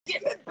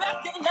Get me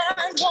back in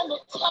line one more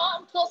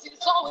time, cause he's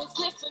always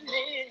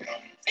listening.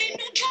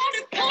 Ain't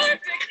nobody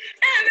perfect,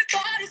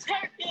 everybody's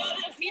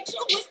hurting.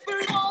 Feature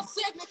whispered all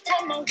segment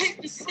from my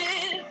weaknesses.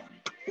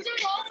 Cause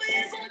you're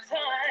always on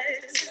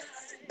time.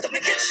 Let me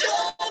get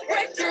your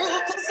breakthrough,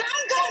 cause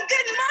I'm gonna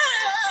get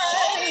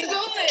mine.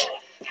 Do it.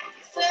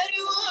 Said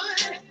you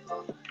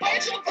would.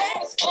 Wait your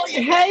best for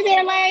you. Hey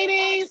there,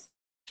 ladies.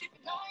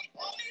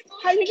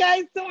 How you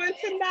guys doing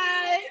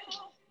tonight?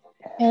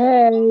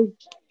 Hey,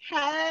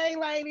 Hey,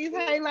 ladies.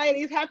 Hey,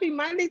 ladies. Happy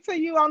Monday to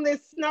you on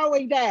this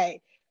snowy day.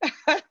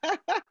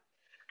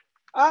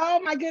 Oh,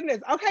 my goodness.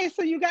 Okay,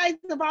 so you guys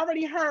have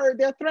already heard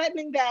they're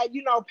threatening that,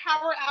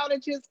 power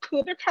outages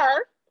could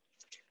occur.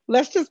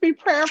 Let's just be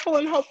prayerful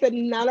and hope that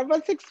none of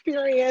us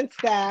experience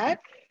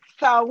that.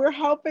 So we're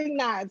hoping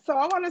not. So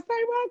I want to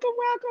say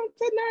welcome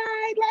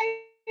tonight,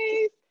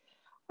 ladies.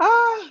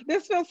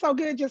 This feels so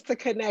good just to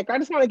connect. I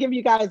just want to give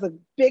you guys a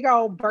big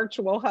old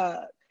virtual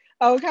hug.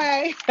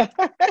 Okay.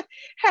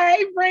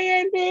 Hey,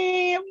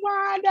 Brandy,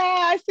 Wanda,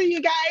 I see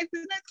you guys,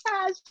 and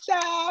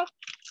Natasha.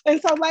 And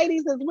so,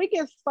 ladies, as we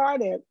get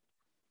started,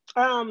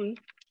 um,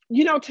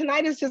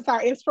 tonight is just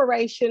our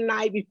inspiration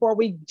night before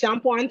we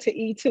jump on to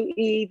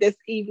E2E this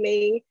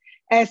evening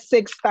at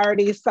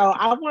 6:30. So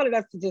I wanted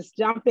us to just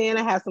jump in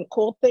and have some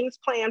cool things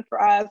planned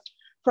for us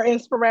for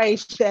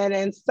inspiration.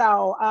 And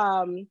so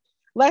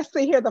let's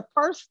see here. The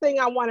first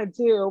thing I want to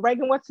do,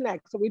 Reagan, what's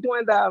next? So we're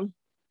doing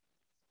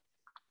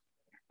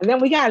and then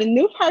we got a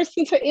new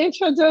person to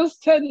introduce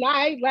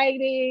tonight,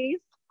 ladies.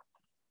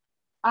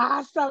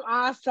 Awesome,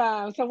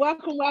 awesome. So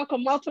welcome,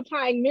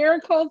 Multiplying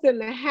Miracles in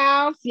the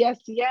house. Yes,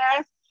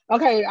 yes.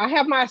 Okay, I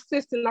have my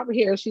assistant over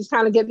here. She's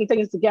kind of getting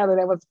things together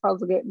that was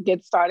supposed to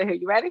get started here.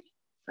 You ready?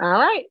 All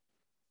right.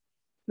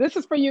 This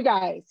is for you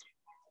guys.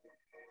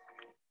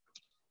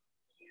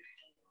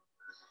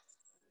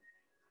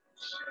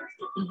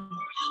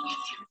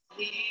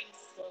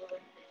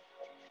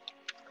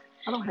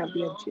 I don't have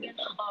the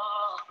agenda.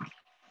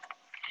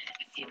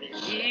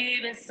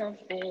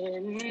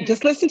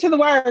 Just listen to the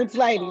words,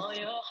 ladies.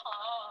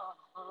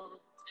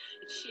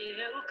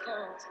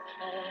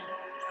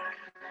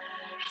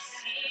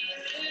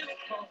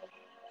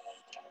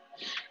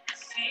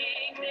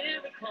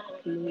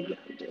 In a minute,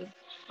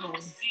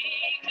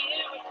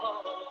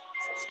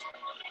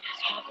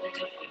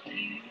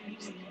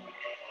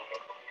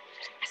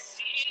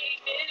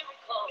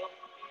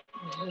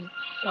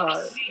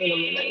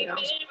 yeah.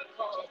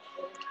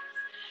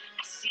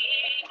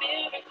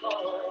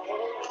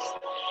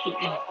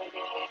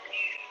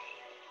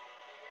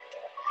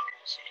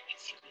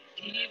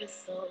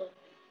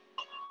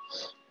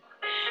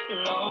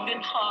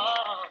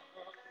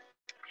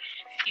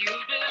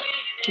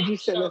 Did you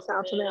send this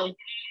out to them?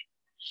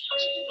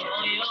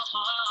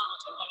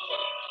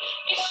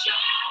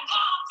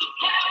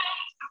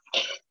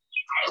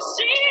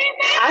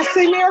 I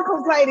see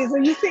miracles, ladies. Are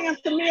you seeing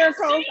some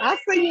miracles? I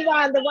see you,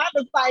 Wanda.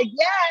 Wanda's like,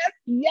 yes,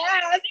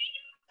 yes.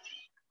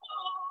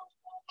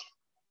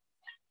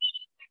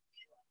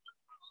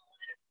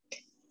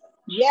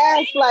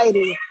 Yes,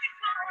 ladies.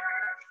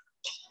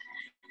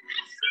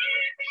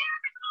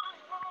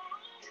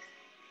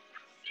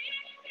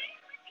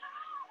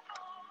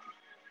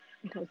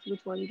 Okay, so which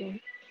one you doing?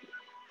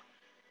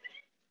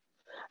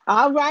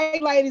 All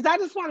right, ladies, I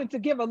just wanted to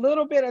give a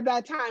little bit of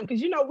that time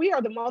because, we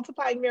are the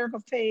Multiplying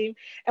Miracles team,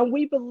 and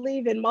we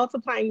believe in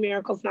multiplying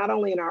miracles not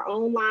only in our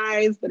own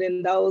lives, but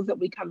in those that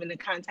we come into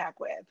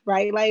contact with,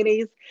 right,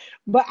 ladies?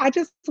 But I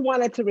just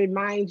wanted to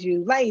remind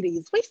you,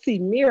 ladies, we see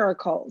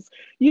miracles,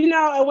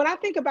 and when I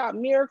think about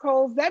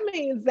miracles, that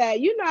means that,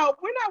 we're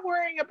not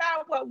worrying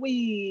about what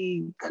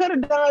we could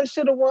have done,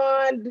 should have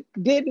won,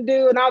 didn't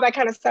do, and all that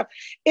kind of stuff.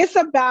 It's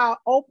about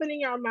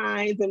opening our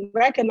minds and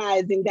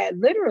recognizing that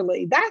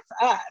literally that's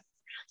us.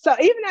 So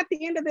even at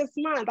the end of this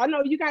month, I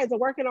know you guys are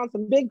working on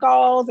some big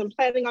goals and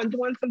planning on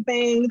doing some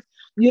things,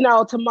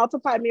 to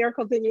multiply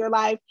miracles in your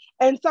life.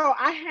 And so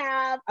I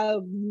have a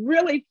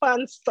really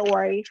fun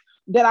story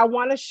that I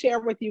want to share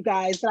with you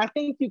guys that I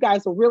think you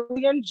guys will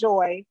really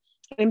enjoy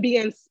and be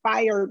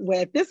inspired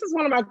with. This is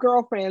one of my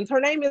girlfriends. Her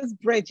name is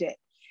Bridget.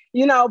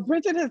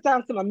 Bridget has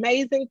done some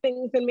amazing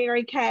things in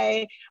Mary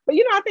Kay, but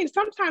I think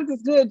sometimes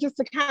it's good just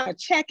to kind of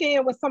check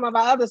in with some of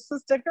our other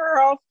sister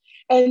girls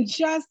and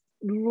just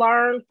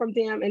learn from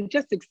them and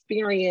just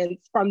experience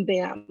from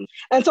them.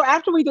 And so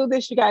after we do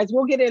this, you guys,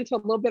 we'll get into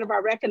a little bit of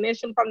our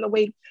recognition from the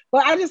week,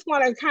 but I just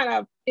want to kind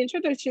of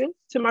introduce you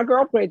to my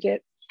girl,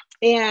 Bridget.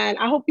 And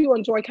I hope you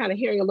enjoy kind of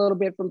hearing a little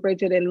bit from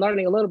Bridget and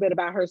learning a little bit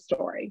about her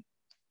story.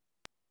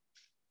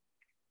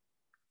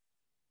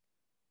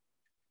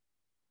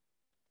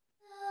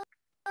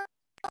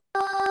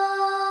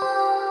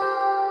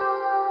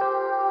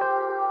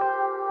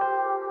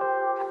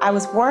 I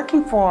was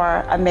working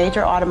for a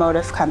major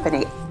automotive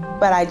company,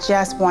 but I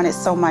just wanted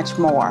so much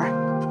more.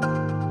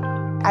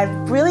 I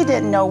really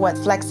didn't know what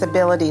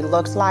flexibility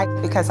looked like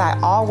because I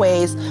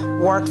always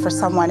worked for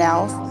someone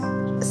else.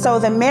 So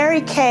the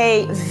Mary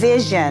Kay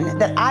vision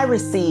that I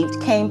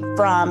received came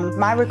from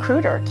my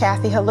recruiter,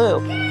 Kathy Halou.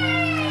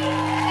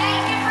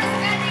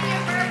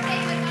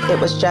 It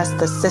was just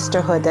the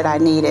sisterhood that I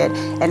needed,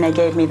 and they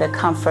gave me the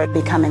comfort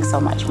becoming so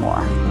much more.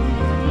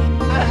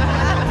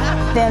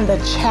 Then the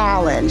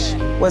challenge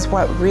was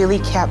what really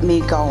kept me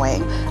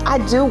going. I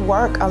do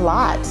work a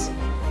lot,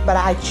 but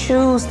I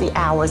choose the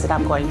hours that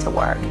I'm going to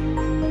work.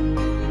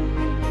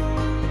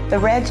 The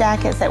red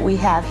jackets that we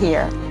have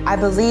here, I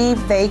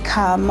believe they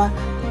come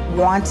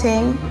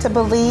wanting to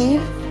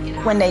believe.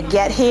 When they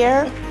get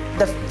here,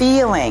 the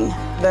feeling,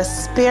 the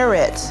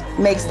spirit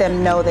makes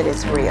them know that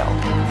it's real.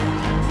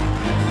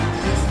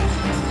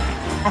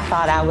 I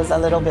thought I was a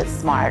little bit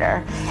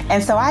smarter.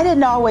 And so I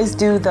didn't always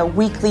do the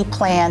weekly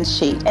plan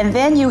sheet. And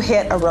then you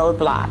hit a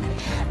roadblock.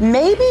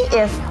 Maybe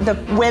if the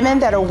women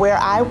that are where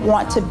I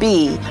want to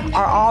be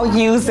are all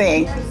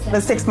using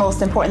the 6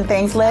 most important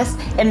things list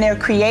and they're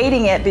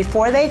creating it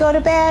before they go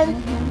to bed,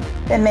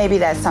 then maybe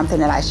that's something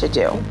that I should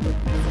do.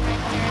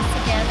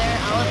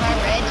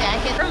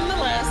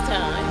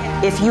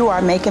 If you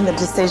are making the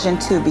decision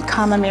to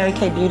become a Mary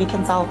Kay beauty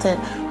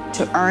consultant,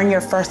 to earn your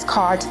first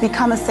card, to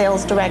become a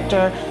sales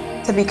director,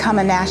 to become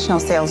a national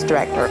sales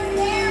director,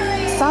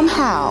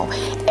 somehow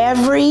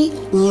every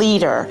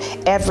leader,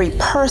 every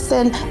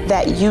person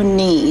that you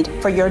need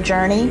for your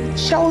journey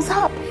shows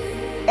up.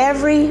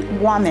 Every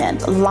woman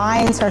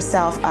lines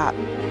herself up.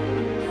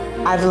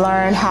 I've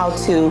learned how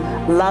to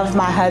love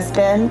my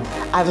husband.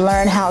 I've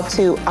learned how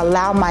to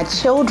allow my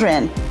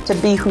children to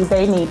be who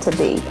they need to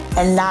be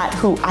and not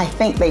who I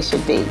think they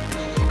should be.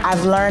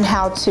 I've learned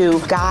how to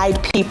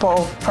guide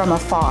people from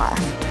afar.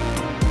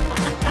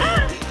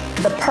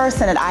 The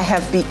person that I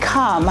have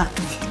become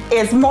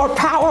is more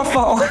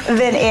powerful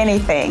than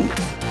anything.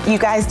 You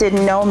guys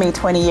didn't know me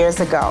 20 years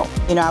ago.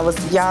 You know, I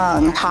was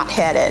young,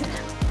 hot-headed.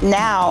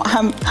 Now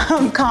I'm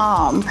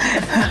calm,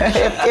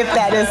 if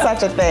that is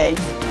such a thing.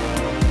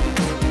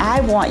 I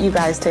want you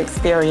guys to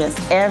experience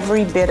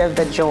every bit of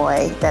the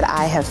joy that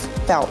I have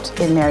felt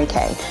in Mary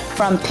Kay.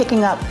 From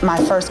picking up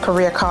my first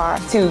career car,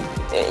 to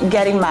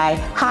getting my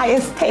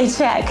highest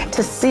paycheck,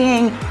 to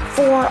seeing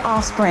 4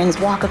 offsprings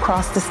walk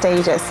across the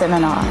stage at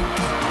seminar.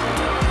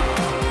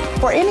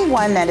 For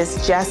anyone that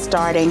is just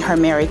starting her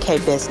Mary Kay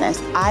business,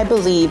 I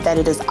believe that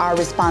it is our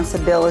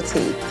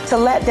responsibility to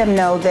let them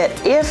know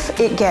that if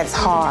it gets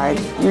hard,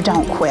 you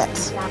don't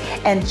quit.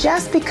 And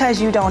just because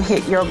you don't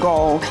hit your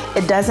goal,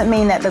 it doesn't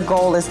mean that the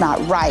goal is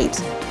not right.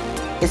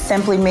 It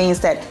simply means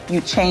that you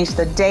change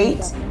the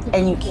date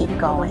and you keep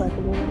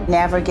going.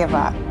 Never give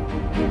up.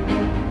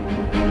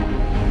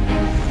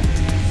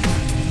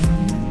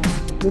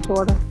 Which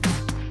order?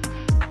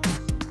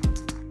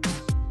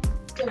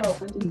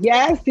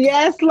 Yes,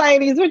 yes,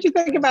 ladies. What you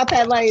think about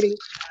that, lady?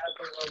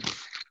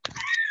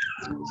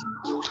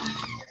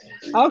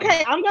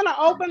 Okay, I'm gonna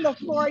open the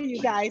floor,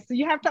 you guys. So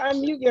you have to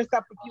unmute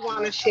yourself if you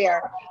want to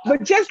share.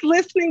 But just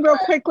listening real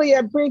quickly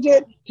at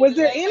Bridget, was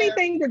there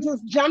anything that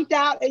just jumped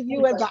out at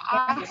you as an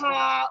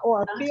aha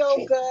or a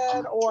feel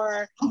good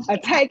or a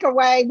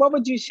takeaway? What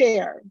would you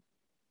share?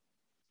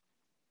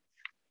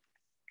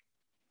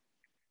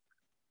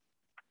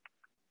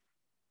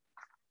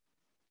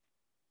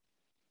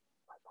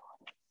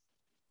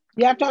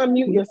 You have to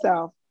unmute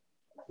yourself.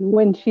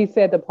 When she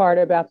said the part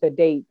about the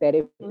date, that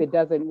if it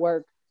doesn't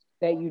work,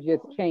 that you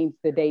just change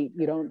the date,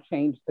 you don't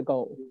change the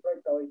goal.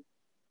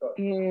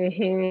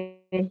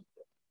 Mm-hmm.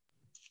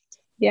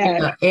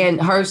 Yeah.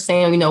 And her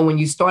saying, you know, when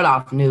you start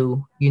off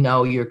new, you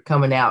know, you're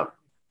coming out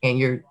and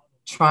you're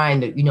trying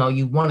to, you know,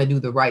 you want to do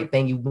the right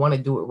thing. You want to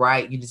do it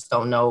right. You just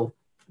don't know,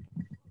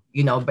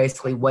 you know,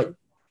 basically what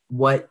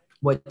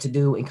to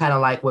do. And kind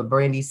of like what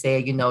Brandy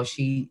said, you know,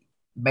 she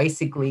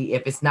basically,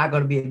 if it's not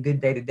going to be a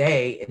good day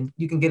today, and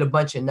you can get a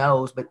bunch of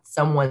no's, but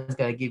someone's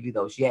going to give you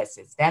those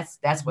yeses. That's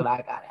what I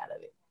got out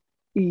of it.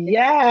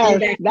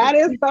 Yes, that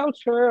is so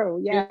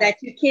true. Yeah, that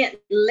you can't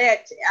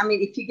let, I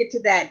mean, if you get to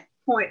that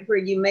point where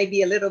you may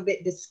be a little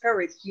bit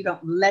discouraged, you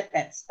don't let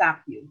that stop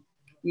you.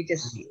 You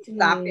just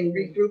stop and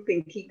regroup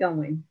and keep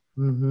going.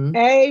 Mm-hmm.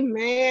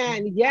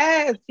 Amen.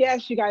 Yes,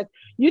 yes, you guys.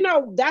 You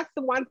know, that's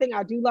the one thing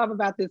I do love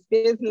about this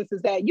business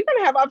is that you're going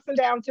to have ups and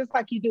downs just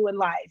like you do in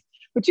life,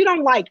 but you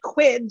don't like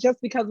quit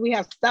just because we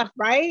have stuff,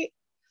 right?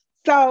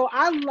 So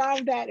I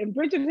love that. And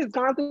Bridget has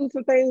gone through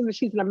some things and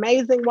she's an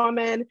amazing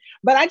woman.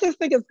 But I just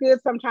think it's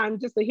good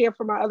sometimes just to hear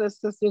from our other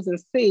sisters and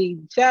see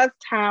just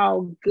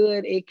how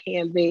good it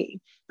can be.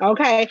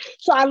 Okay.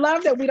 So I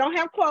love that we don't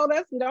have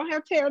quotas, we don't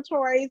have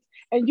territories,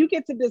 and you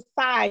get to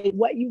decide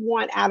what you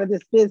want out of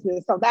this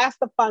business. So that's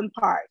the fun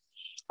part.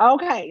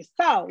 Okay.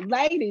 So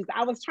ladies,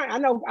 I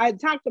know I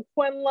talked to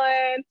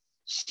Quinlan.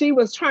 She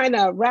was trying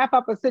to wrap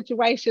up a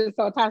situation.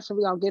 So Tasha,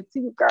 we're going to get to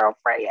you,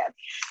 girlfriend.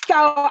 So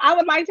I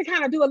would like to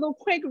kind of do a little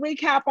quick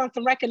recap on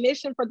some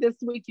recognition for this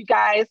week, you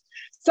guys.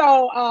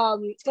 So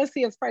let's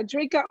see, is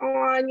Frederica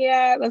on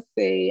yet? Let's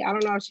see. I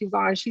don't know if she's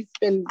on. She's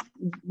been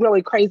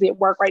really crazy at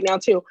work right now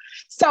too.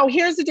 So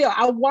here's the deal.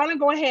 I want to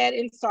go ahead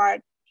and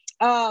start.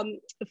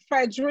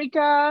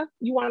 Frederica,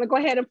 you want to go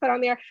ahead and put on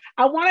there?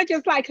 I want to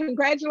just like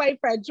congratulate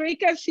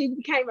Frederica. She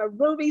became a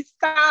Ruby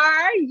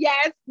star.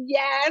 Yes,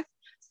 yes.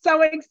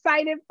 So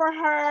excited for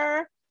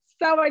her.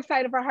 so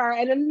excited for her.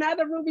 And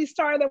another Ruby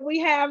star that we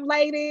have,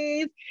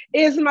 ladies,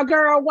 is my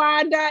girl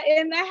Wanda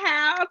in the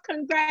house.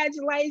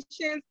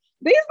 Congratulations.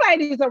 These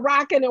ladies are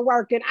rocking and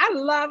working. I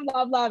love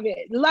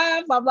it.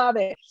 Love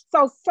it.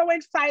 So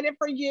excited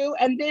for you.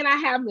 And then I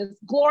have Miss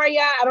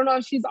Gloria. I don't know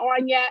if she's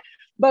on yet,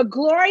 but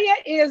Gloria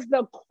is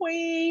the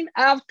queen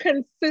of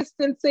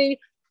consistency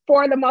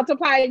for the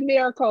Multiplying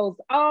Miracles.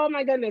 Oh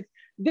my goodness.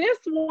 This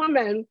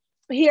woman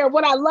here,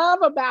 what I love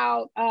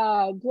about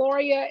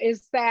Gloria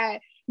is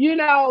that, you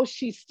know,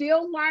 she's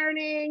still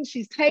learning.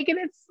 She's taking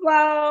it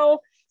slow,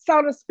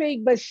 so to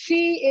speak, but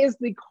she is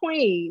the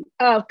queen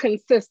of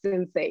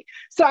consistency.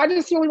 So I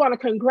just really want to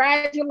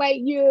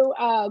congratulate you,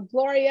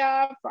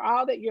 Gloria, for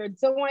all that you're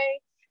doing.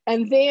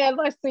 And then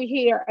let's see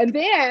here. And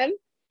then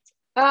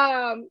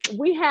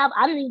we have,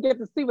 I didn't even get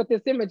to see what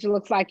this image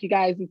looks like, you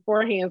guys,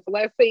 beforehand. So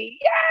let's see.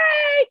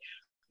 Yay!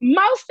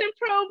 Most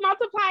improved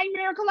Multiplying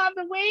Miracle of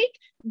the Week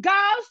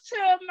goes to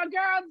my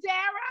girl,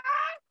 Dara.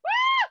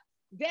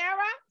 Woo!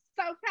 Dara,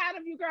 so proud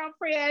of you,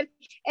 girlfriend.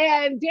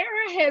 And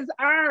Dara has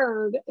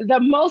earned the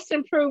most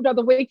improved of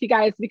the week, you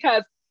guys,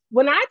 because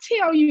when I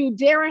tell you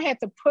Dara had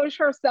to push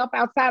herself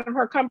outside of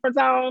her comfort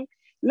zone,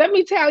 let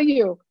me tell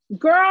you,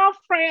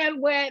 girlfriend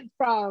went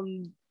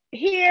from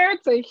here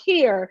to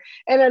here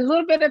in a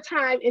little bit of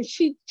time, and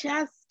she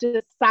just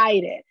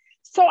decided.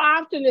 So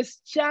often it's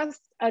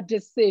just a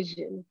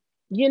decision.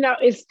 You know,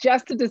 it's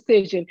just a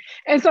decision.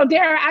 And so,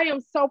 Dara, I am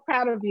so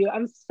proud of you.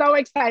 I'm so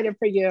excited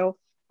for you.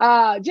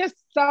 Just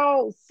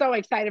so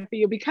excited for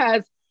you,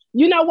 because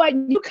you know what?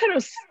 You could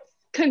have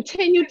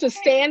continued to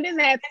stand in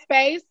that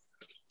space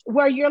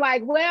where you're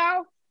like,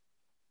 well,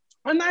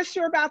 I'm not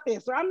sure about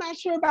this, or I'm not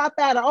sure about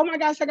that. Or, oh my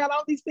gosh, I got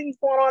all these things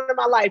going on in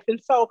my life.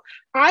 And so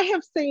I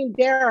have seen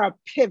Dara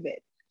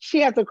pivot. She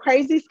has a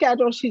crazy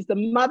schedule. She's the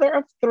mother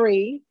of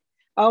 3.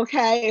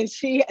 Okay. And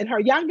she and her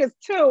youngest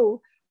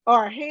 2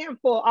 are a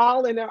handful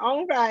all in their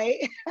own right.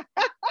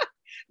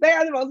 They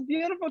are the most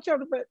beautiful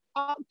children, but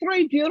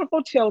 3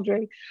 beautiful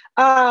children.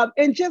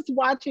 And just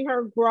watching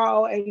her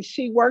grow, and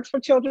she works for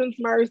Children's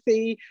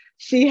Mercy.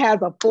 She has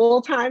a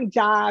full-time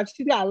job.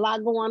 She's got a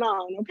lot going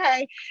on,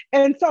 okay?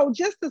 And so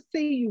just to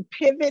see you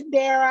pivot,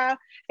 Dara,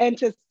 and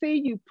to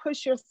see you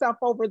push yourself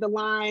over the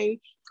line,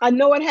 I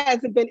know it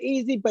hasn't been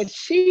easy, but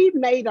she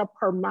made up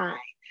her mind.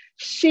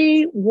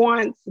 She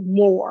wants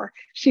more.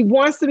 She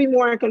wants to be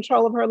more in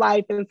control of her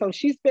life. And so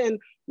she's been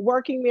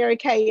working Mary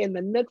Kay in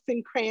the nooks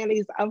and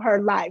crannies of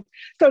her life.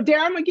 So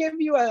Dara, I'm gonna give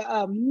you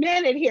a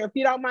minute here, if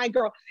you don't mind,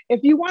 girl. If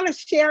you want to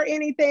share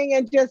anything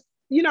and just,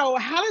 you know,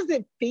 how does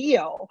it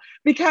feel?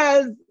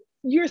 Because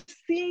you're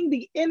seeing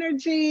the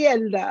energy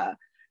and the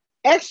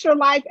extra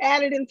life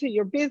added into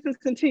your business,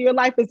 into your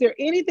life. Is there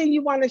anything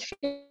you want to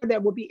share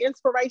that will be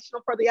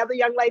inspirational for the other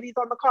young ladies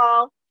on the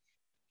call?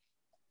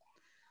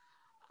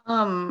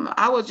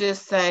 I would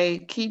just say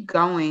keep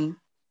going.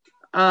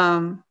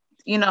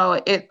 You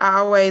know, I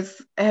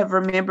always have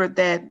remembered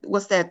that,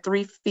 what's that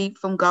 3 feet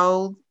from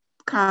gold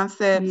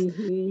concept.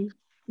 Mm-hmm.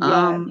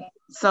 Yeah.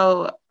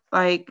 So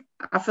like,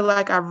 I feel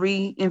like I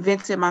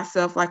reinvented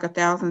myself like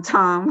 1,000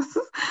 times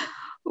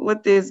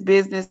with this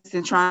business,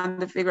 and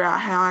trying to figure out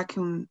how I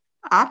can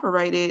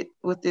operate it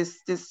with this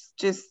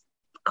just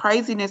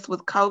craziness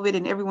with COVID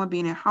and everyone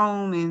being at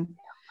home, and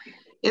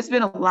it's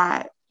been a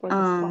lot.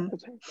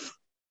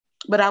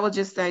 But I would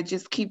just say,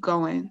 just keep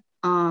going.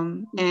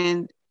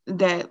 And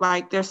that,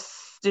 like, there's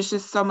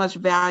just so much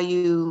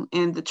value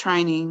in the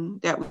training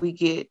that we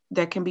get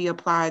that can be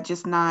applied,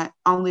 just not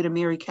only to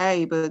Mary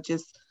Kay, but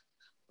just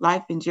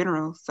life in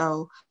general.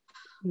 So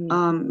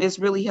it's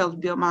really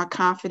helped build my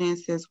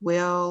confidence as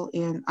well.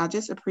 And I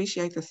just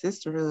appreciate the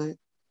sisterhood.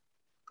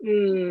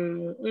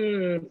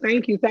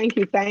 Thank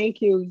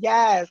you.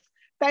 Yes.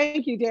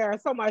 Thank you, Dara,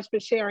 so much for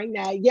sharing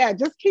that. Yeah,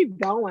 just keep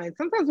going.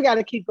 Sometimes we got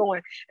to keep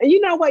going. And you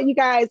know what, you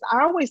guys,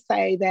 I always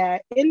say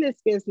that in this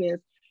business,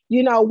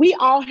 you know, we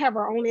all have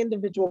our own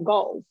individual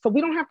goals. So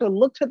we don't have to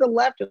look to the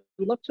left and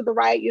look to the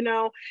right, you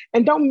know,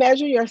 and don't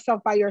measure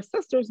yourself by your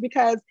sisters,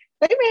 because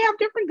they may have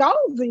different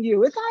goals than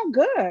you. It's all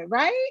good,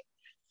 right?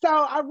 So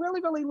I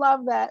really, really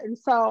love that. And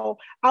so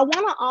I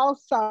want to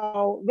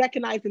also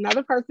recognize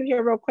another person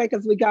here real quick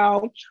as we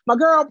go. My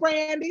girl,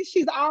 Brandy,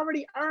 she's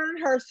already earned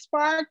her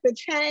Spark the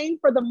Chain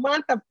for the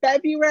month of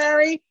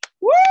February.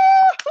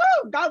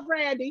 Woo-hoo! Go,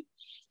 Brandy.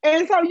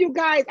 And so you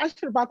guys, I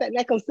should have brought that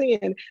necklace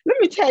in. Let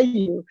me tell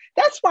you,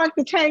 that Spark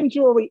the Chain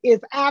jewelry is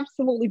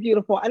absolutely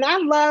beautiful. And I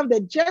love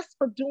that just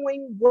for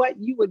doing what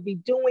you would be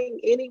doing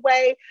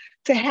anyway,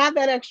 to have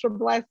that extra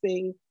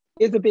blessing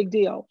is a big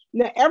deal.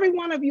 Now, every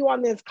one of you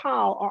on this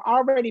call are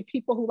already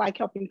people who like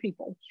helping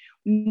people.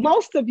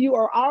 Most of you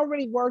are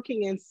already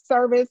working in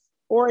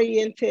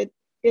service-oriented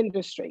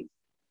industries,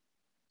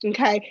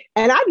 okay?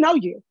 And I know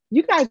you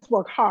guys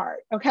work hard,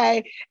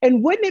 okay?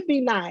 And wouldn't it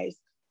be nice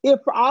if,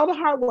 for all the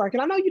hard work,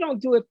 and I know you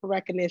don't do it for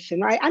recognition,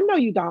 right? I know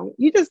you don't,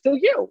 you just do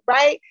you,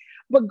 right?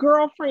 But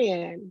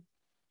girlfriend,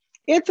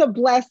 it's a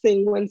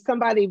blessing when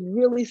somebody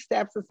really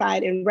steps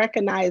aside and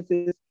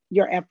recognizes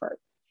your effort,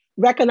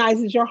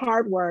 recognizes your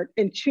hard work,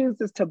 and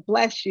chooses to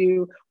bless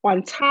you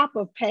on top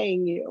of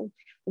paying you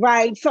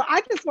Right. So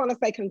I just want to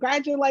say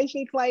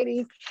congratulations,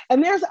 ladies.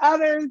 And there's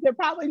others that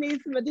probably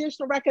need some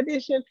additional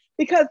recognition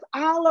because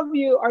all of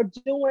you are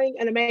doing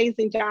an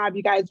amazing job,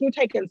 you guys. We're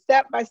taking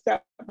step by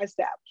step by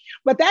step.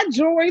 But that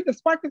jewelry, the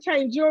Spark the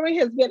Chain jewelry,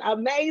 has been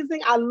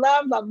amazing. I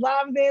love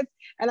this.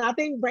 And I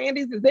think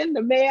Brandy's is in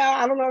the mail.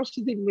 I don't know if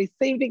she's even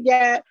received it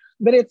yet,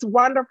 but it's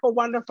wonderful,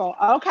 wonderful.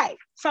 Okay.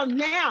 So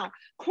now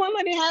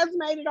Quinlan has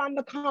made it on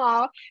the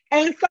call.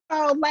 And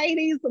so,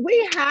 ladies,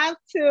 we have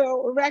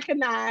to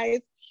recognize.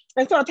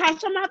 And so, Tasha, I'm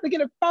going to have to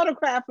get a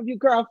photograph of you,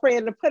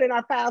 girlfriend, to put in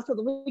our file so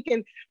that we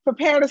can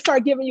prepare to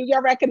start giving you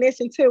your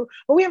recognition too.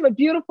 But we have a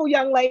beautiful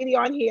young lady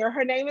on here.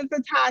 Her name is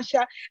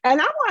Natasha. And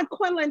I want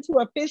Quinlan to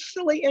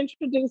officially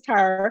introduce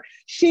her.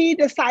 She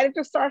decided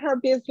to start her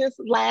business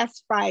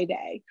last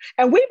Friday.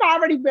 And we've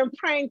already been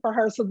praying for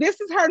her. So this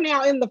is her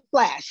now in the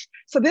flesh.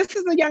 So this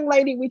is a young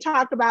lady we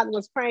talked about and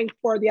was praying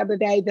for the other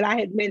day that I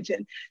had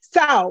mentioned.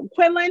 So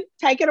Quinlan,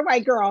 take it away,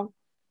 girl.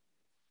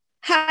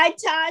 Hi,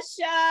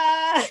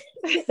 Tasha.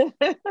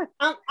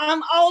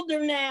 I'm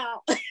older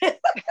now.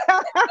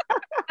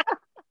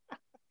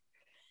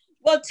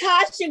 Well,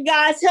 Tasha,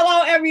 guys,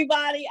 hello,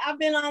 everybody. I've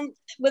been on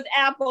with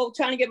Apple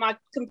trying to get my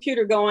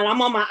computer going.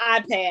 I'm on my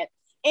iPad.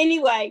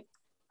 Anyway,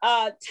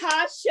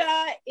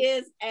 Tasha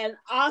is an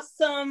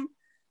awesome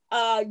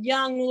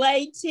young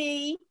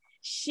lady.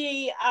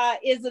 She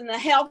is in the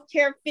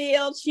healthcare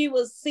field. She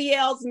was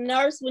CL's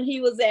nurse when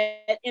he was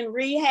in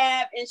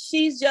rehab, and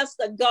she's just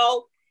a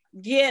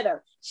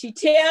go-getter. She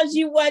tells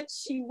you what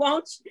she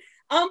wants.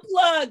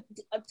 Unplug,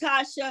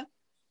 Tasha.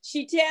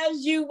 She tells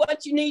you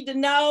what you need to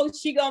know.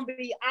 She's going to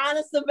be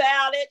honest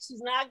about it.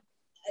 She's not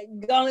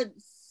going to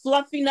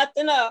fluffy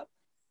nothing up.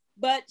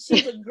 But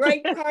she's a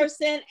great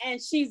person,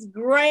 and she's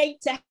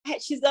great.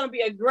 She's going to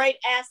be a great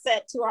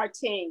asset to our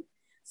team.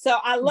 So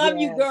I love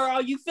you,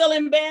 girl. You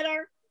feeling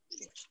better?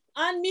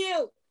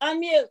 Unmute.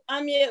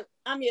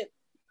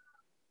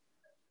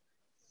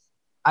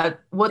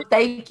 Well,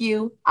 thank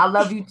you. I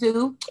love you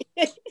too.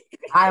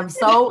 I'm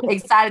so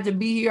excited to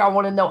be here. I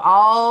want to know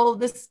all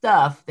the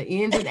stuff, the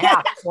ins and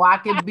outs, so I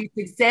can be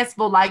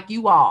successful like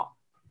you all.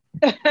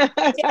 I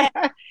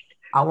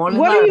want to know.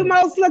 What are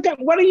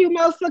you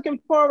most looking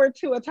forward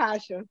to,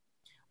 Atasha?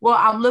 Well,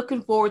 I'm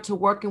looking forward to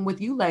working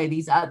with you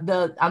ladies. I'm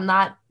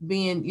not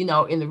being,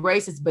 in the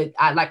races, but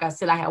like I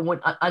said, I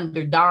went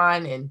under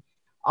Don and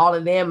all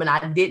of them, and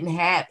I didn't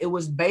have, it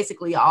was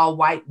basically all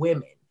white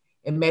women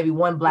and maybe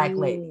one black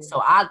lady.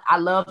 So I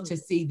love to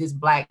see this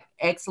Black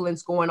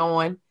excellence going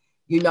on,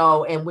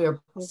 and we're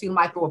seem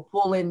like we're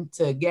pulling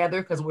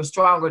together because we're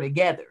stronger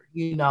together,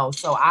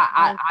 so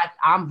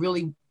I'm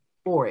really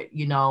for it,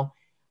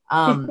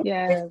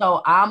 And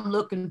so I'm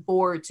looking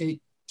forward to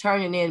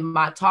turning in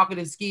my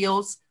talkative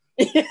skills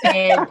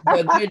and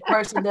the good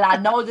person that I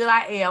know that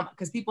I am,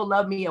 because people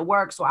love me at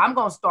work. So I'm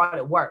going to start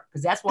at work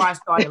because that's where I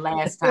started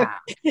last time.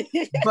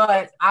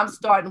 But I'm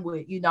starting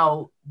with,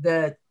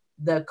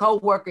 the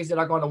co-workers that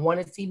are going to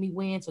want to see me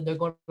win. So they're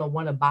going to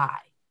want to buy,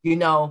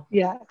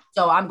 Yeah.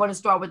 So I'm going to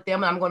start with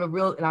them, and I'm going to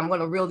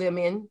reel them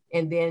in.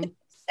 And then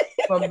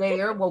from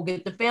there, we'll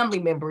get the family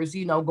members,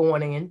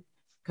 going in,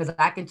 because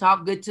I can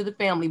talk good to the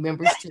family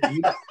members too.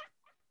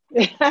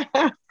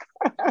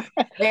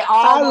 They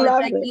all want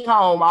to take me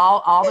home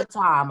all the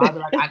time. I'll be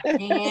like, I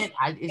can't.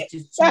 It's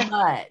just too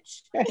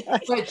much.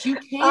 But you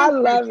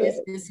can purchase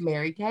this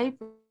Mary Kay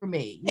for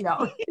me,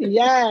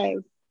 Yes.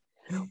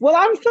 Well,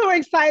 I'm so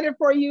excited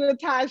for you,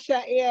 Natasha.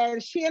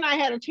 And she and I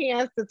had a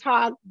chance to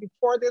talk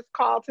before this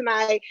call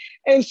tonight.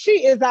 And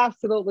she is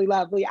absolutely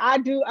lovely. I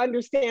do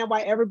understand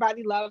why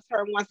everybody loves her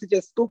and wants to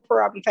just scoop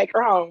her up and take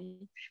her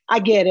home. I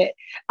get it.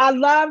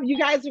 You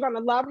guys are going to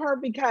love her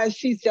because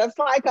she's just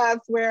like us,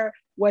 where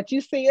what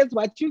you see is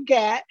what you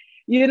get.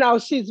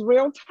 She's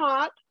real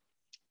talk.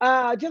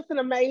 Just an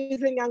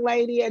amazing young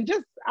lady. And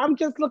I'm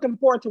just looking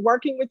forward to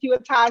working with you,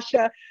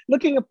 Natasha,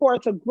 looking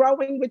forward to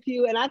growing with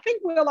you. And I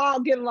think we'll all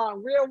get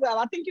along real well.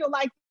 I think you'll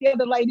like the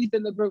other ladies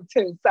in the group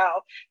too. So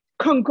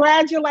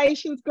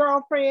congratulations,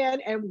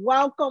 girlfriend, and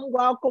welcome.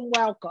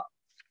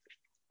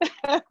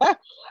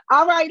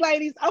 All right,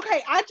 ladies.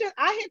 Okay, I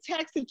had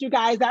texted you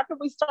guys after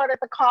we started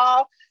the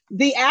call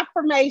the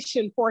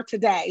affirmation for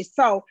today.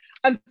 So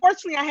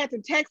unfortunately, I had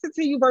to text it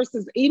to you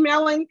versus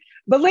emailing.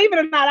 Believe it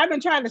or not, I've been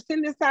trying to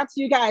send this out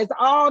to you guys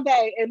all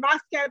day, and my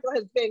schedule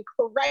has been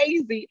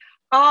crazy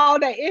all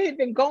day. It had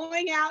been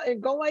going out,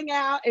 and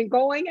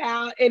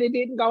it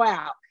didn't go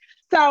out.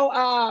 So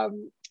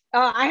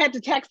I had to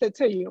text it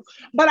to you,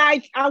 but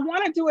I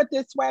want to do it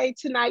this way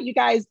tonight, you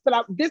guys.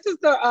 But this is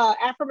the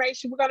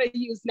affirmation we're going to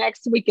use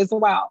next week as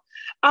well.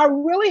 I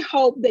really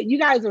hope that you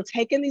guys are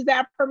taking these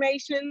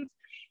affirmations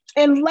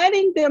and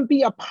letting them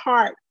be a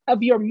part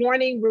of your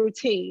morning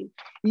routine.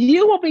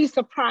 You will be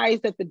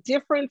surprised at the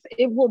difference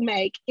it will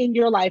make in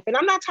your life. And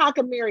I'm not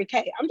talking Mary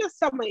Kay. I'm just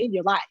someone in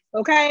your life.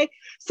 Okay.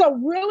 So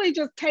really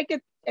just take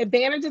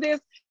advantage of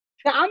this.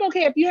 Now, I'm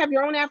okay if you have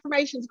your own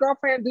affirmations,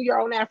 girlfriend, do your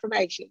own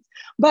affirmations.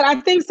 But I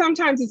think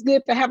sometimes it's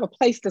good to have a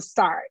place to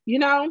start,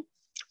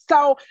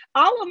 So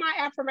all of my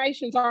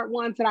affirmations aren't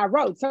ones that I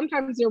wrote.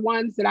 Sometimes they're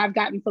ones that I've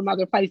gotten from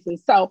other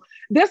places. So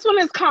this one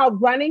is called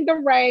Running the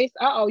Race.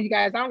 Uh-oh, you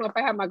guys, I don't know if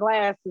I have my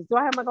glasses. Do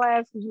I have my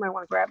glasses? You might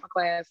want to grab my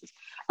glasses.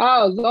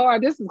 Oh,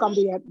 Lord, this is going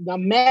to be a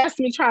mess,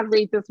 me trying to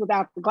read this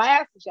without the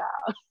glasses,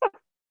 y'all.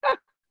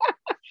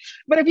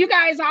 But if you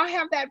guys all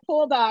have that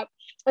pulled up,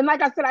 and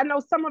like I said, I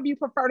know some of you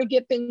prefer to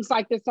get things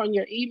like this on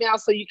your email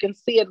so you can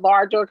see it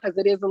larger because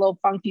it is a little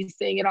funky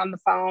seeing it on the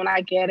phone.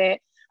 I get it,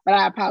 but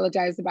I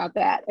apologize about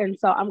that. And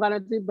so I'm going to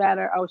do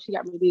better. Oh, she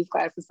got me these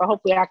glasses, so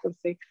hopefully I can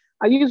see.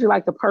 I usually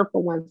like the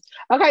purple ones.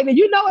 Okay, now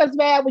you know it's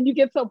bad when you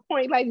get to a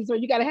point, ladies, where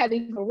you got to have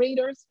these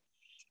readers,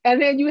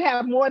 and then you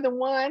have more than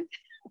one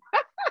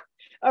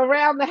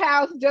around the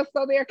house just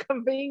so they're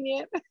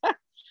convenient.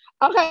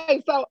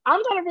 Okay, so I'm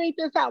going to read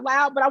this out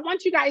loud, but I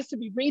want you guys to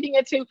be reading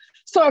it too.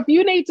 So if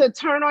you need to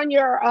turn on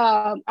your,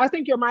 I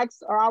think your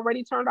mics are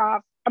already turned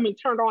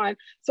on.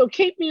 So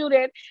keep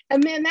muted.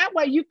 And then that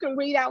way you can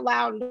read out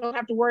loud and don't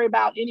have to worry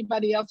about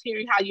anybody else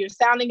hearing how you're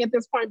sounding at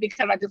this point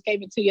because I just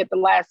gave it to you at the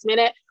last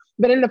minute.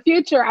 But in the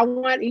future, I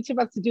want each of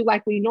us to do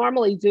like we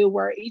normally do,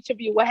 where each of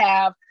you will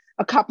have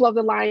a couple of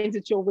the lines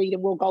that you'll read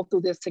and we'll go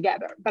through this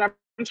together. But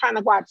I'm trying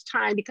to watch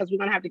time because we're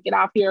going to have to get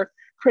off here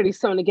pretty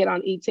soon to get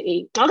on E to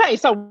E. Okay,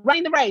 so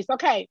Running the Race.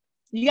 Okay,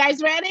 you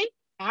guys ready?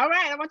 All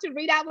right, I want you to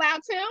read out loud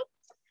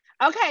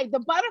too. Okay, the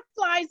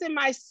butterflies in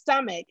my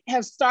stomach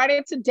have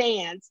started to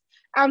dance.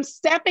 I'm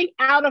stepping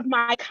out of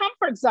my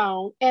comfort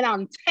zone and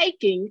I'm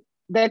taking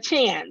the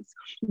chance.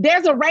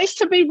 There's a race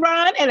to be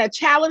run and a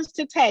challenge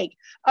to take,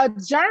 a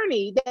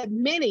journey that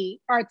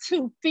many are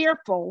too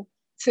fearful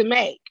to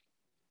make.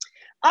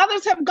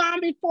 Others have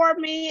gone before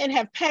me and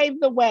have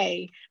paved the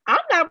way. I'm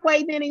not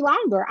waiting any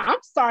longer. I'm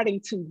starting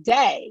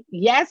today.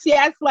 Yes,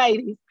 yes,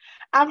 ladies.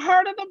 I've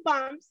heard of the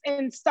bumps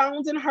and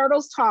stones and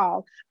hurdles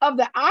tall, of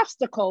the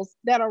obstacles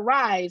that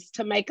arise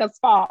to make us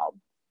fall.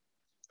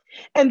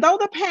 And though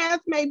the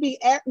path may be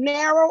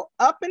narrow,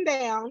 up and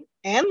down,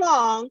 and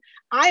long,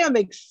 I am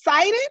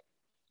excited,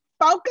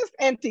 focused,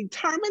 and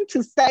determined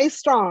to stay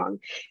strong.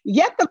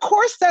 Yet the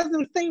course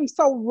doesn't seem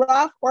so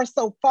rough or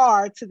so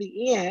far to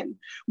the end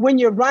when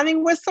you're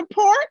running with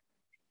support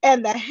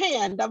and the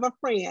hand of a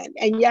friend.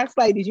 And yes,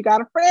 ladies, you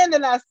got a friend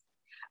in us.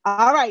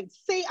 All right.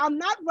 See, I'm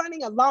not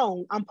running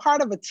alone. I'm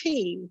part of a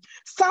team.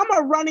 Some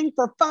are running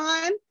for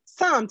fun,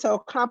 some to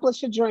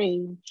accomplish a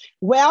dream.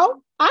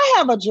 Well, I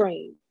have a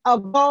dream, a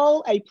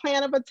goal, a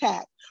plan of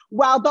attack,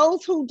 while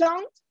those who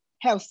don't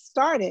have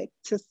started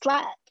to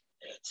slack.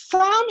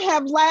 Some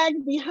have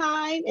lagged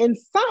behind and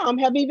some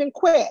have even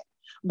quit,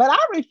 but I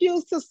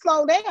refuse to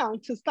slow down,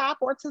 to stop,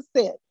 or to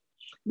sit.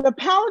 The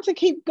power to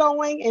keep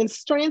going and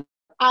strength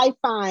I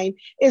find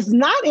is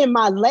not in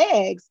my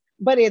legs,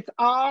 but it's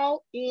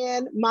all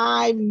in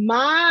my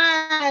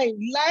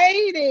mind.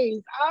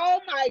 Ladies, oh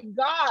my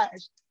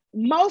gosh,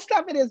 most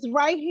of it is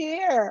right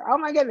here. Oh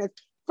my goodness.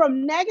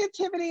 From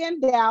negativity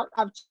and doubt,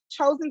 I've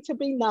chosen to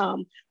be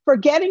numb,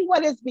 forgetting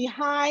what is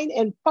behind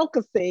and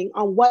focusing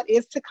on what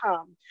is to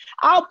come.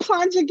 I'll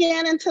plunge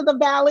again into the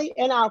valley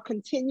and I'll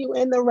continue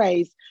in the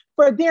race,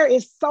 for there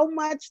is so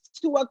much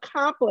to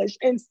accomplish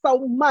and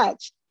so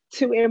much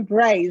to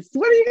embrace.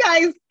 What do you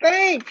guys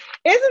think?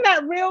 Isn't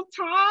that real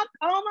talk?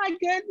 Oh my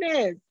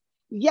goodness.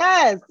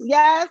 Yes,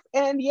 yes,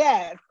 and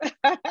yes.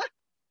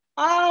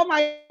 Oh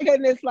my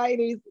goodness,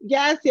 ladies.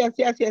 Yes, yes,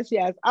 yes, yes,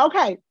 yes.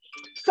 Okay.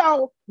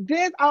 So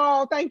this,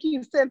 oh, thank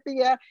you,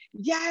 Cynthia.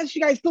 Yes,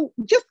 you guys do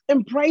just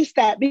embrace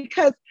that,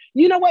 because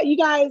you know what, you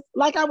guys,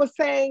 like I was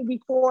saying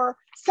before,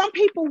 some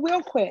people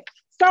will quit.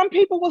 Some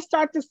people will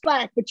start to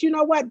slack, but you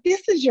know what?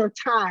 This is your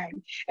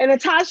time. And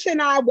Natasha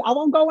and I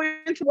won't go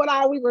into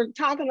what we were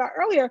talking about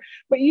earlier,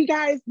 but you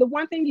guys, the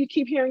one thing you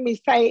keep hearing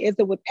me say is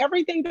that with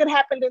everything that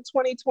happened in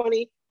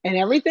 2020 and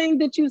everything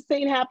that you've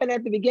seen happen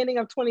at the beginning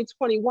of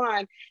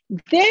 2021,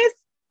 this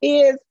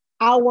is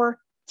our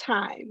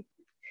time.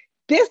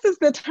 This is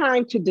the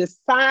time to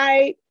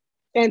decide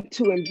and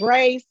to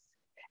embrace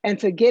and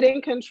to get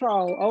in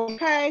control,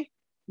 okay?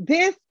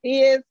 This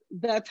is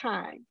the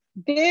time.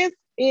 This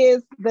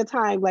is the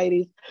time,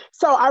 ladies.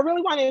 So I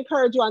really want to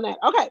encourage you on that.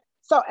 Okay,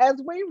 so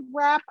as we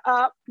wrap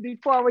up,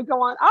 before we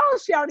go on, oh,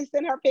 she already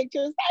sent her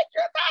pictures. Thank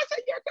you, Tasha,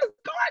 you're just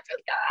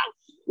gorgeous,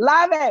 girl.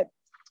 Love it.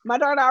 My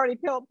daughter already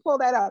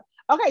pulled that up.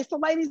 Okay, so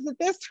ladies, at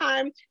this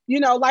time, you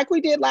know, like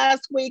we did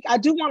last week, I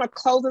do want to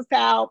close us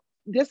out.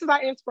 This is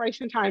our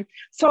inspiration time.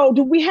 So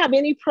do we have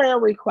any prayer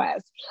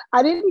requests?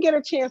 I didn't get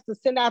a chance to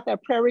send out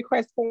that prayer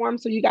request form,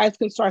 so you guys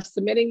can start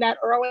submitting that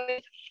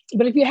early.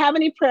 But if you have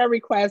any prayer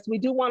requests, we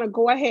do want to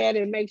go ahead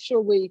and make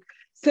sure we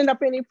send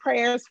up any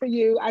prayers for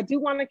you. I do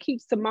want to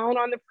keep Simone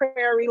on the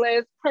prayer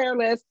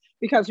list,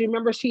 because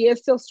remember, she is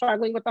still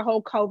struggling with the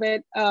whole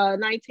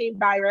COVID-19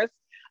 virus.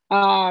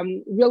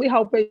 Really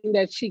hoping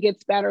that she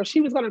gets better. She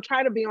was going to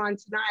try to be on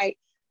tonight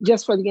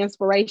just for the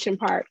inspiration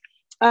part.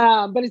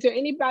 But is there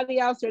anybody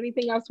else or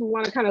anything else we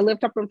want to kind of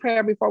lift up in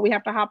prayer before we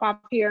have to hop off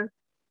here?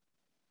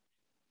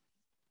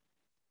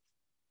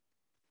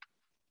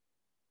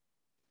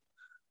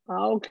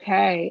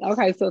 Okay.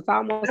 So it's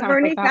almost time for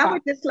Bernice, I Papa.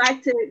 would just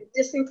like to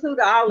just include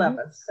all of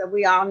us. So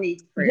we all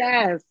need prayer.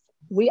 Yes,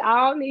 we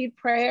all need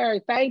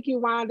prayer. Thank you,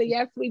 Wanda.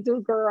 Yes, we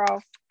do,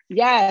 girl.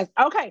 Yes.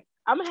 Okay.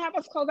 I'm gonna have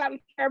us close out in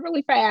prayer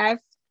really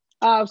fast.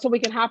 So we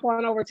can hop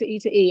on over to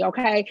E2E,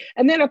 okay?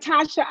 And then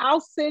Natasha,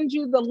 I'll send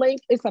you the link.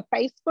 It's a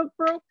Facebook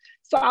group.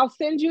 So I'll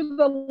send you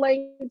the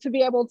link to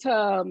be able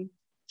to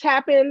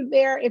tap in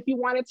there if you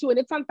wanted to. And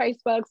it's on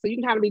Facebook, so you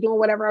can kind of be doing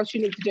whatever else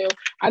you need to do.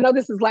 I know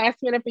this is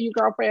last minute for you,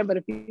 girlfriend, but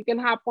if you can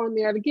hop on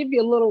there to give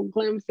you a little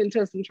glimpse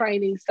into some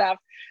training stuff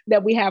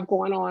that we have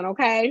going on,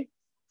 okay?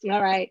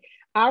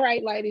 All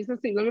right, ladies.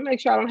 Let's see. Let me make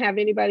sure I don't have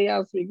anybody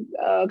else.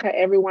 Okay,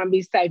 everyone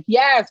be safe.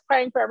 Yes,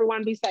 praying for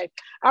everyone be safe.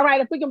 All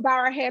right, if we can bow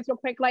our heads real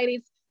quick,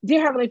 ladies.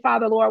 Dear Heavenly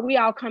Father, Lord, we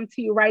all come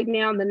to you right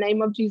now in the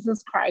name of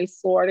Jesus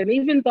Christ, Lord. And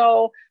even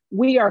though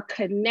we are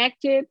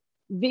connected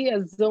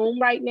via Zoom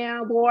right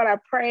now, Lord, I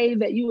pray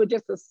that you would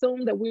just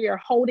assume that we are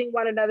holding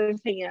one another's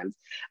hands.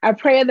 I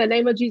pray in the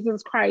name of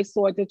Jesus Christ,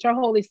 Lord, that your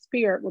Holy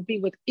Spirit would be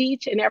with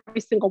each and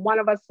every single one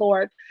of us,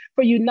 Lord,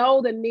 for you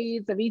know the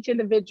needs of each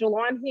individual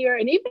on here,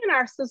 and even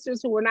our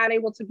sisters who were not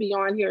able to be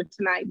on here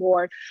tonight,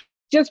 Lord.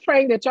 Just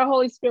praying that your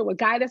Holy Spirit would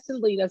guide us and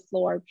lead us,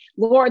 Lord.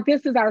 Lord,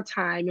 this is our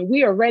time, and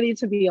we are ready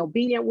to be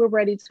obedient. We're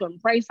ready to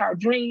embrace our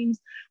dreams.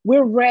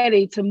 We're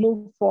ready to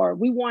move forward.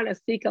 We want to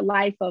seek a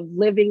life of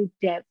living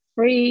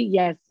debt-free.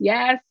 Yes,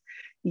 yes,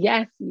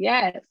 yes,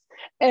 yes.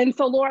 And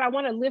so, Lord, I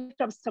want to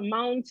lift up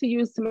Simone to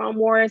you, Simone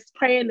Morris,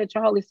 praying that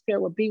your Holy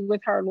Spirit would be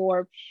with her,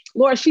 Lord.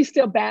 Lord, she's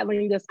still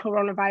battling this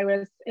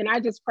coronavirus, and I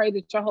just pray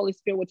that your Holy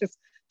Spirit would just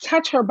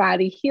touch her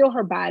body, heal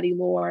her body,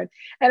 Lord.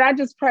 And I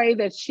just pray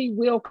that she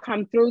will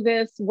come through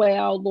this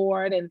well,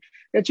 Lord, and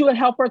that you would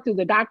help her through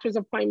the doctor's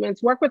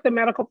appointments, work with the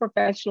medical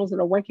professionals that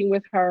are working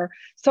with her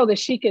so that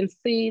she can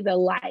see the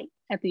light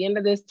at the end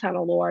of this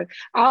tunnel, Lord.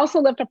 I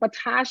also lift up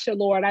Natasha,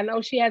 Lord. I know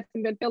she hasn't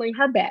been feeling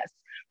her best,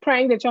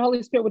 praying that your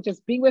Holy Spirit would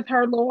just be with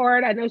her,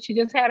 Lord. I know she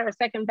just had her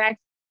second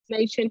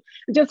vaccination.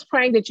 Just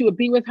praying that you would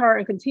be with her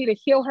and continue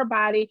to heal her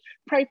body.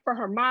 Pray for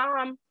her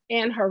mom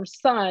and her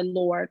son,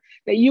 Lord,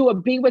 that you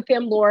would be with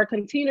them, Lord.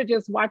 Continue to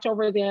just watch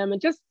over them and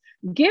just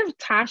give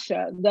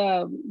Tasha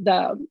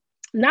the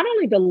not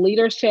only the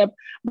leadership,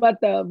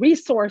 but the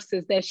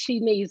resources that she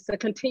needs to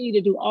continue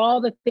to do all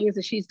the things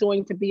that she's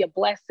doing to be a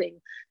blessing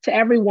to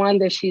everyone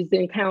that she's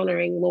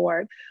encountering,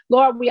 Lord.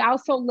 Lord, we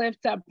also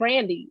lift up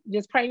Brandy,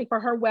 just praying for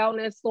her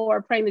wellness,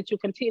 Lord, praying that you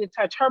continue to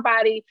touch her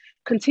body,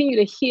 continue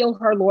to heal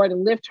her, Lord,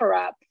 and lift her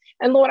up.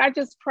 And Lord, I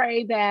just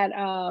pray that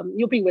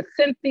you'll be with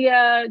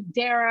Cynthia,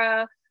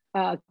 Dara,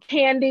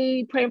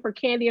 Candy, praying for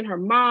Candy and her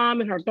mom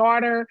and her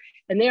daughter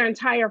and their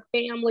entire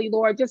family,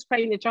 Lord, just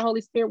praying that your Holy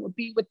Spirit would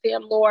be with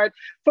them, Lord.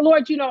 For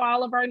Lord, you know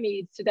all of our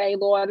needs today,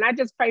 Lord. And I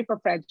just pray for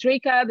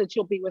Frederica, that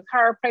you'll be with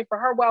her, pray for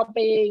her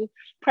well-being,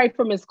 pray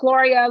for Miss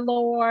Gloria,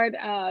 Lord,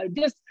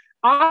 just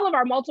all of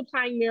our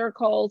multiplying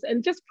miracles,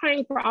 and just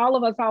praying for all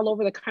of us all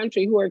over the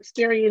country who are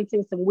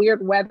experiencing some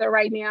weird weather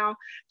right now.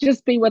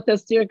 Just be with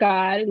us, dear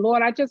God. And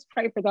Lord, I just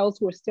pray for those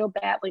who are still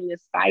battling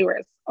this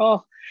virus.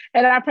 Oh,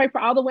 and I pray for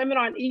all the women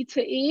on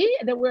E2E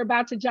that we're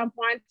about to jump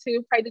on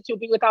to. Pray that you'll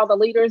be with all the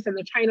leaders and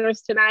the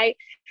trainers tonight,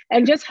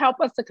 and just help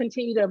us to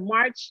continue to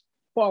march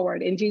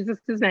forward. In Jesus'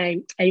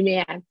 name,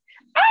 amen.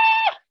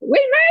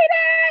 We made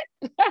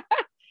it!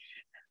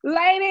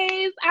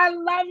 Ladies, I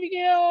love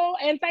you.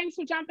 And thanks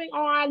for jumping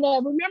on.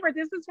 Remember,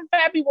 this is for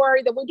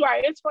February that we do our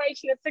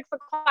inspiration at 6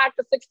 o'clock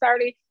to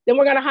 6:30. Then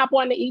we're going to hop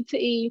on to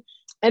E2E.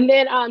 And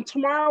then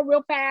tomorrow,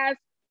 real fast,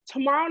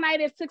 tomorrow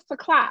night at 6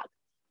 o'clock,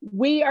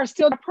 we are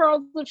still the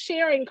Pearls of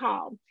Sharing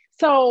call.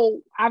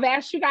 So I've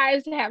asked you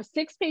guys to have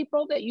 6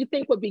 people that you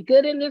think would be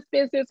good in this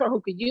business or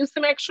who could use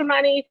some extra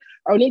money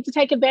or need to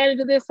take advantage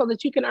of this so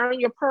that you can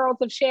earn your Pearls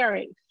of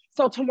Sharing.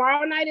 So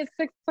tomorrow night at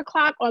 6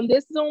 o'clock on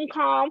this Zoom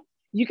call,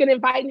 you can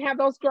invite and have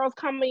those girls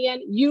come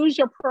in. Use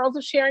your Pearls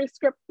of Sharing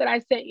script that I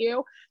sent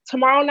you.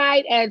 Tomorrow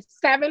night at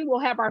 7, we'll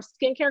have our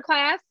skincare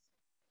class.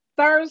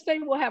 Thursday,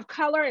 we'll have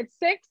color at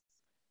 6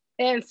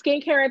 and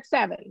skincare at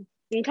 7.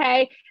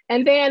 Okay.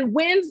 And then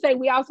Wednesday,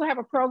 we also have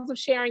a Pearls of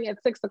Sharing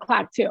at 6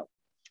 o'clock too.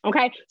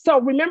 Okay.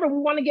 So remember, we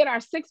want to get our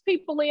 6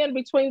 people in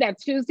between that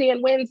Tuesday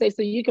and Wednesday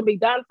so you can be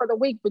done for the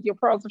week with your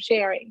Pearls of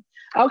Sharing.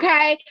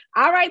 Okay.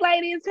 All right,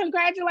 ladies,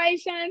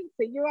 congratulations.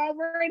 See you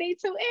over at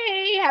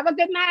E2E. Have a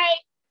good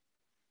night.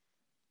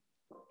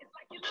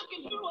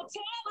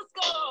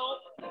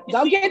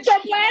 Go get your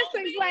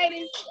blessings,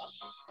 ladies.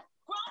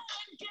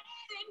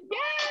 Yes.